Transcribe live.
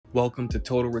Welcome to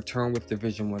Total Return with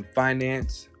Division 1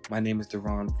 Finance. My name is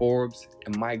Deron Forbes,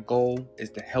 and my goal is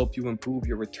to help you improve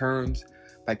your returns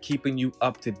by keeping you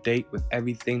up to date with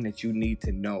everything that you need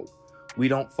to know. We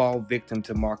don't fall victim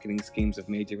to marketing schemes of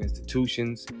major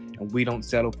institutions, and we don't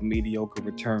settle for mediocre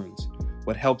returns.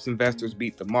 What helps investors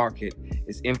beat the market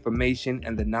is information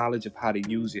and the knowledge of how to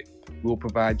use it. We'll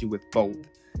provide you with both.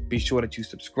 Be sure that you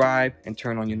subscribe and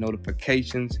turn on your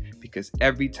notifications because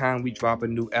every time we drop a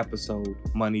new episode,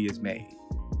 money is made.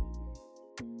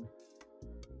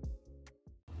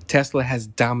 Tesla has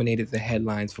dominated the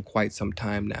headlines for quite some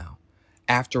time now.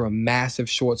 After a massive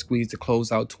short squeeze to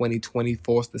close out 2020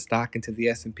 forced the stock into the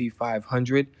S&P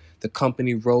 500, the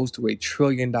company rose to a $1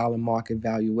 trillion market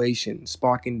valuation,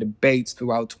 sparking debates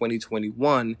throughout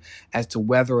 2021 as to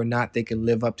whether or not they can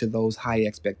live up to those high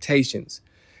expectations.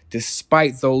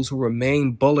 Despite those who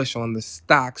remain bullish on the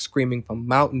stock screaming from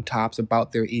mountaintops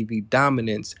about their EV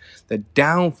dominance, the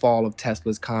downfall of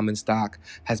Tesla's common stock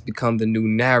has become the new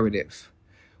narrative,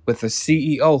 with a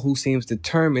CEO who seems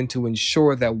determined to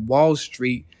ensure that Wall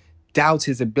Street doubts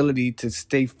his ability to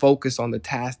stay focused on the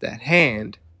task at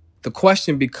hand. The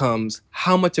question becomes,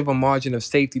 how much of a margin of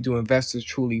safety do investors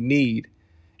truly need,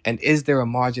 and is there a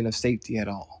margin of safety at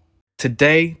all?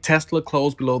 Today, Tesla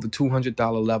closed below the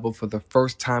 $200 level for the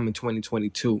first time in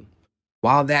 2022.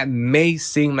 While that may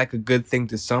seem like a good thing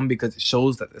to some because it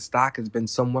shows that the stock has been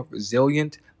somewhat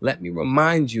resilient, let me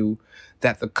remind you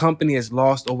that the company has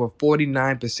lost over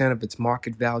 49% of its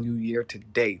market value year to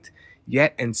date.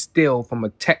 Yet and still, from a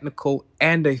technical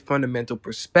and a fundamental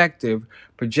perspective,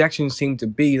 projections seem to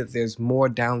be that there's more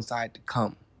downside to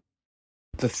come.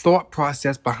 The thought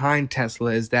process behind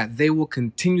Tesla is that they will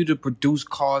continue to produce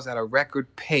cars at a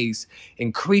record pace,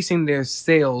 increasing their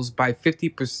sales by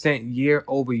 50% year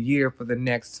over year for the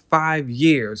next 5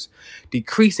 years,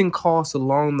 decreasing costs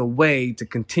along the way to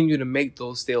continue to make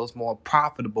those sales more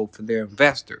profitable for their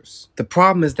investors. The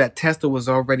problem is that Tesla was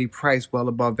already priced well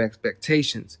above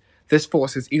expectations. This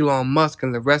forces Elon Musk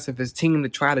and the rest of his team to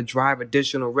try to drive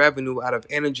additional revenue out of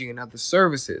energy and other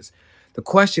services. The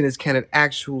question is, can it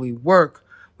actually work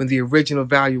when the original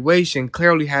valuation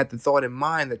clearly had the thought in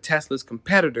mind that Tesla's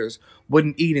competitors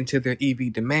wouldn't eat into their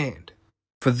EV demand?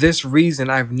 For this reason,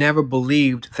 I've never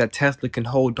believed that Tesla can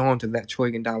hold on to that $1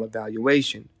 trillion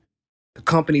valuation. The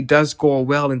company does score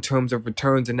well in terms of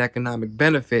returns and economic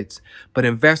benefits, but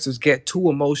investors get too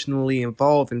emotionally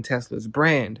involved in Tesla's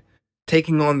brand,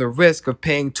 taking on the risk of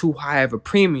paying too high of a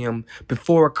premium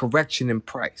before a correction in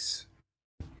price.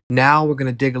 Now we're going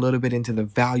to dig a little bit into the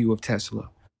value of Tesla.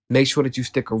 Make sure that you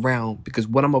stick around because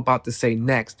what I'm about to say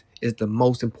next is the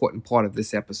most important part of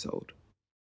this episode.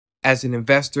 As an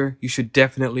investor, you should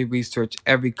definitely research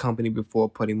every company before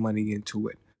putting money into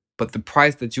it. But the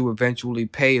price that you eventually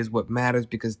pay is what matters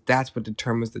because that's what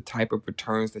determines the type of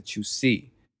returns that you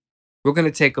see. We're going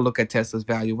to take a look at Tesla's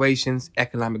valuations,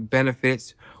 economic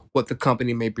benefits, what the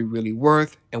company may be really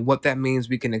worth, and what that means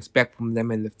we can expect from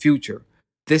them in the future.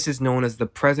 This is known as the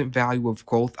present value of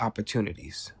growth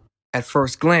opportunities. At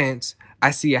first glance,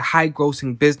 I see a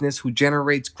high-grossing business who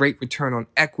generates great return on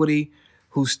equity,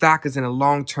 whose stock is in a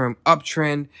long-term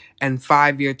uptrend, and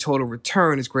 5-year total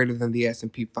return is greater than the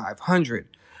S&P 500.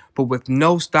 But with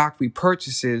no stock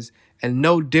repurchases and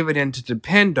no dividend to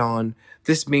depend on,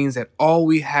 this means that all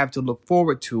we have to look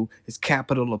forward to is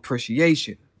capital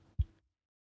appreciation.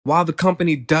 While the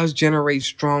company does generate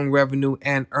strong revenue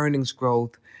and earnings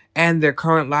growth, and their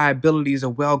current liabilities are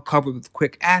well covered with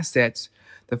quick assets,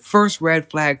 the first red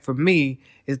flag for me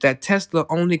is that Tesla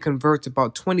only converts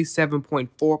about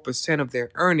 27.4% of their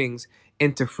earnings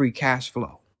into free cash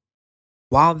flow.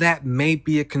 While that may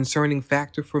be a concerning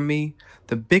factor for me,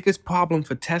 the biggest problem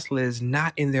for Tesla is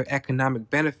not in their economic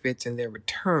benefits and their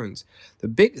returns. The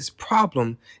biggest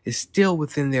problem is still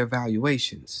within their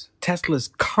valuations. Tesla's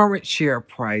current share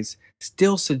price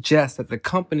still suggests that the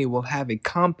company will have a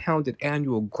compounded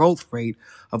annual growth rate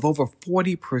of over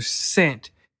 40%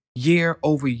 year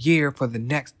over year for the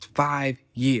next 5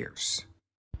 years.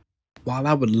 While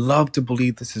I would love to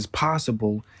believe this is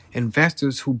possible,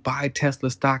 investors who buy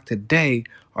Tesla stock today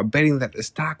are betting that the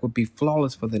stock will be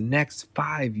flawless for the next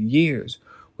 5 years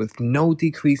with no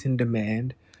decrease in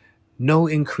demand, no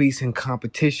increase in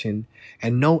competition,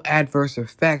 and no adverse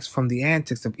effects from the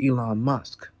antics of Elon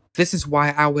Musk. This is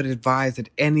why I would advise that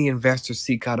any investor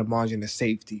seek out a margin of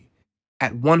safety.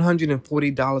 At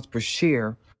 $140 per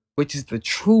share, which is the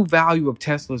true value of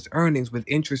Tesla's earnings with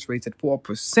interest rates at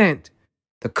 4%,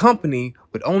 the company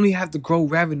would only have to grow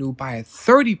revenue by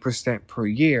 30% per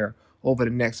year over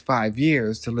the next 5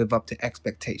 years to live up to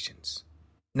expectations.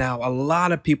 Now, a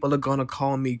lot of people are going to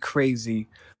call me crazy,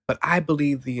 But I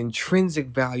believe the intrinsic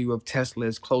value of Tesla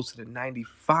is closer to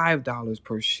 $95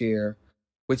 per share,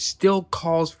 which still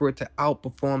calls for it to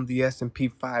outperform the S&P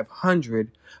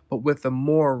 500, but with a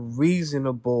more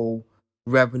reasonable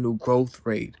revenue growth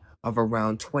rate of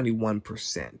around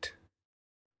 21%.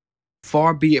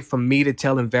 Far be it from me to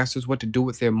tell investors what to do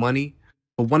with their money,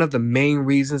 but one of the main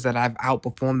reasons that I've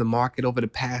outperformed the market over the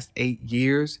past 8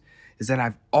 years is that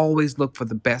I've always looked for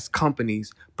the best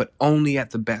companies, but only at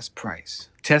the best price.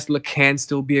 Tesla can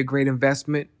still be a great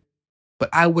investment, but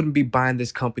I wouldn't be buying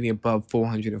this company above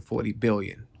 440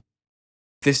 billion.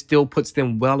 This still puts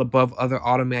them well above other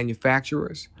auto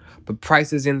manufacturers, but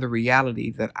prices in the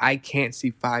reality that I can't see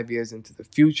 5 years into the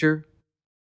future.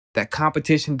 That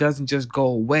competition doesn't just go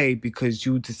away because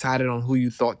you decided on who you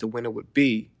thought the winner would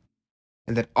be,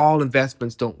 and that all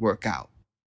investments don't work out.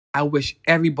 I wish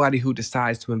everybody who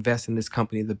decides to invest in this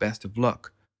company the best of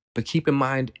luck, but keep in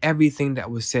mind everything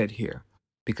that was said here,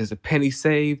 because a penny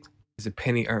saved is a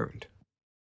penny earned.